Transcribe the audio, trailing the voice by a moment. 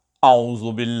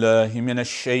أعوذ بالله من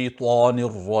الشيطان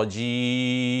الرجيم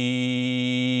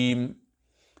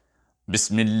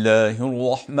بسم الله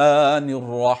الرحمن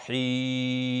الرحيم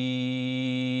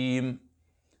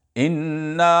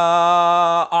إنا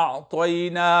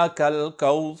أعطيناك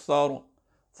الكوثر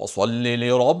فصل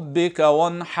لربك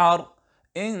وانحر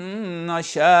إن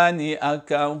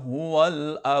شانئك هو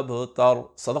الأبتر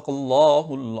صدق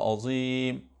الله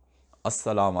العظيم.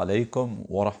 Assalamu alaikum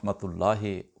wa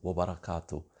rahmatullahi wa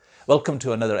barakatuh. Welcome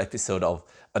to another episode of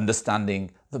Understanding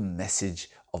the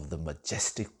Message of the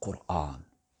Majestic Quran.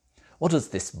 What does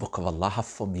this book of Allah have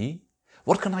for me?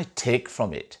 What can I take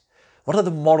from it? What are the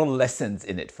moral lessons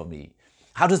in it for me?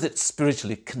 How does it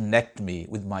spiritually connect me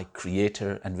with my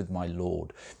Creator and with my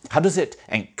Lord? How does it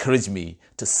encourage me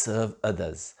to serve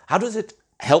others? How does it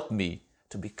help me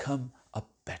to become a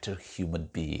better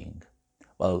human being?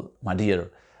 Well, my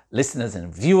dear listeners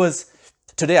and viewers,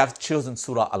 today I've chosen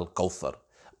Surah Al-Kawthar,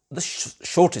 the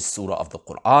shortest surah of the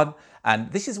Quran, and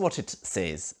this is what it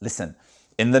says. Listen,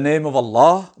 in the name of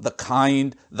Allah, the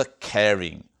kind, the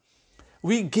caring.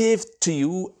 We gave to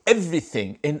you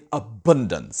everything in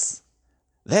abundance.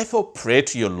 Therefore pray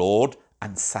to your Lord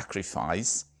and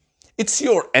sacrifice. It's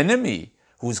your enemy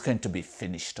who's going to be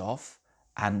finished off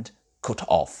and cut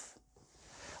off.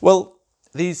 Well,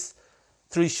 these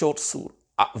three short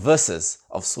verses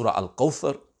of Surah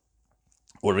Al-Kawthar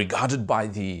were regarded by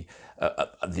the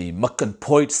Meccan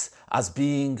poets as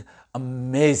being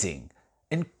amazing,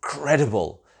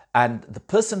 incredible. And the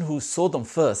person who saw them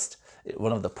first,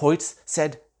 one of the poets,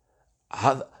 said,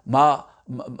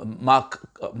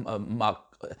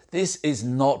 this is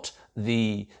not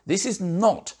the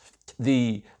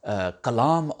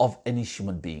kalam of any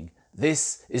human being.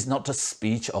 This is not a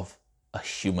speech of a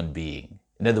human being.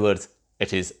 In other words,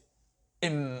 it is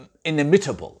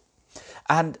inimitable.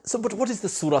 And so, but what is the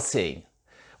surah saying?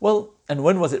 Well, and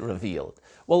when was it revealed?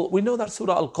 Well, we know that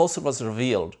Surah Al-Kawthar was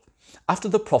revealed after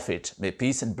the Prophet, may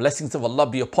peace and blessings of Allah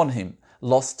be upon him,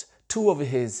 lost two of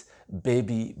his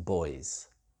baby boys,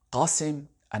 Qasim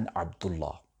and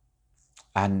Abdullah.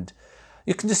 And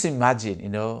you can just imagine,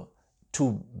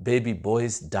 two baby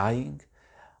boys dying,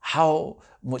 how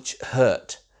much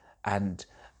hurt and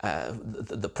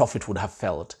the Prophet would have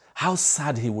felt, how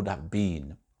sad he would have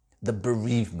been, the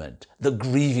bereavement, the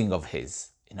grieving of his.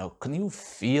 Can you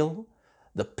feel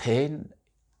the pain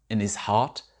in his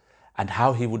heart and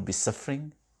how he would be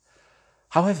suffering?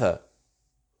 However,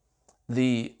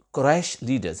 the Quraysh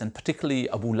leaders, and particularly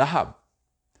Abu Lahab,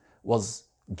 was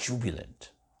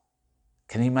jubilant.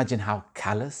 Can you imagine how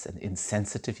callous and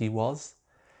insensitive he was?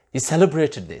 He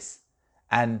celebrated this,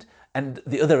 and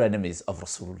the other enemies of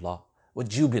Rasulullah were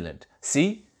jubilant.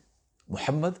 See,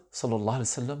 Muhammad sallallahu alaihi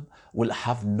wasallam will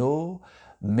have no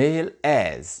male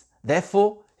heirs.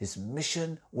 Therefore, his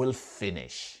mission will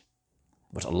finish.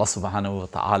 But Allah subhanahu wa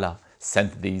ta'ala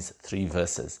sent these three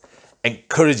verses,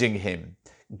 encouraging him,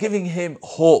 giving him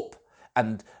hope,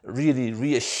 and really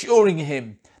reassuring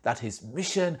him that his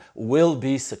mission will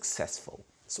be successful.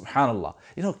 Subhanallah.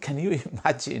 Can you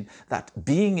imagine that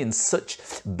being in such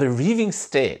bereaving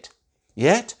state,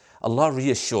 yet Allah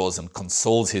reassures and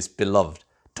consoles his beloved.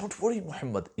 Don't worry,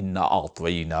 Muhammad. Inna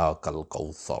a'twaynaka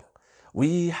al-kawthar.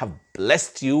 We have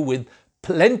blessed you with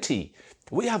plenty.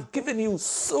 We have given you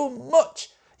so much.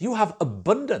 You have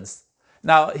abundance.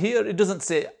 Now, here it doesn't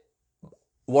say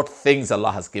what things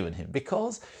Allah has given him,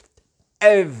 because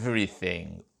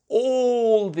everything,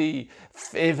 all the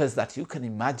favors that you can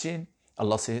imagine,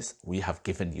 Allah says, we have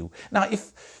given you. Now,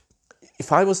 if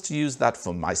I was to use that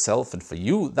for myself and for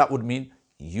you, that would mean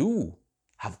you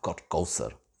have got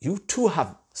Kawthar. You too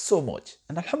have so much.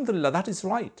 And alhamdulillah, that is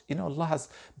right. Allah has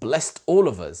blessed all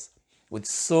of us with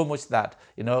so much that,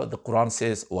 the Quran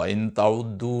says, وَإِن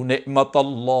تَعُدُّوا نِعْمَةَ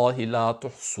اللَّهِ لَا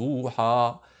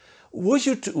تُحْصُوهَا.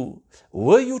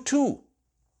 Were you to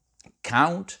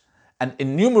count and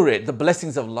enumerate the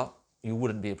blessings of Allah, you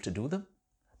wouldn't be able to do them,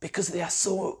 because there are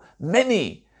so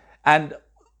many. And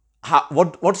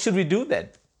what should we do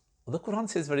then? Well, the Quran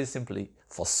says very simply,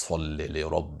 فَصَلِّ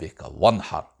لِرَبِّكَ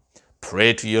وَانْحَرْ.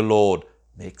 Pray to your Lord,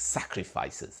 make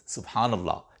sacrifices.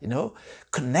 Subhanallah.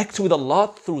 Connect with Allah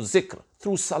through zikr,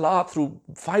 through salah, through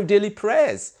 5 daily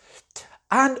prayers.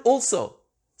 And also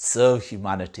serve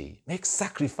humanity. Make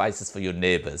sacrifices for your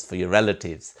neighbors, for your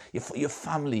relatives, for your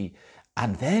family.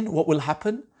 And then what will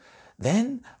happen?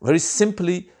 Then, very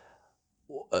simply,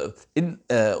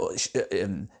 inna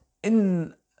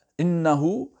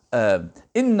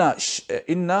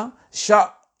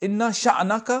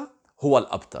sha'naka huwa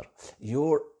al-abtar.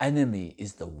 Your enemy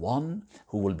is the one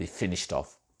who will be finished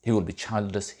off. He will be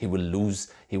childless, he will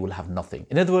lose, he will have nothing.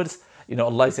 In other words,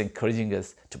 Allah is encouraging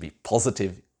us to be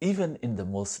positive even in the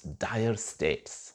most dire states.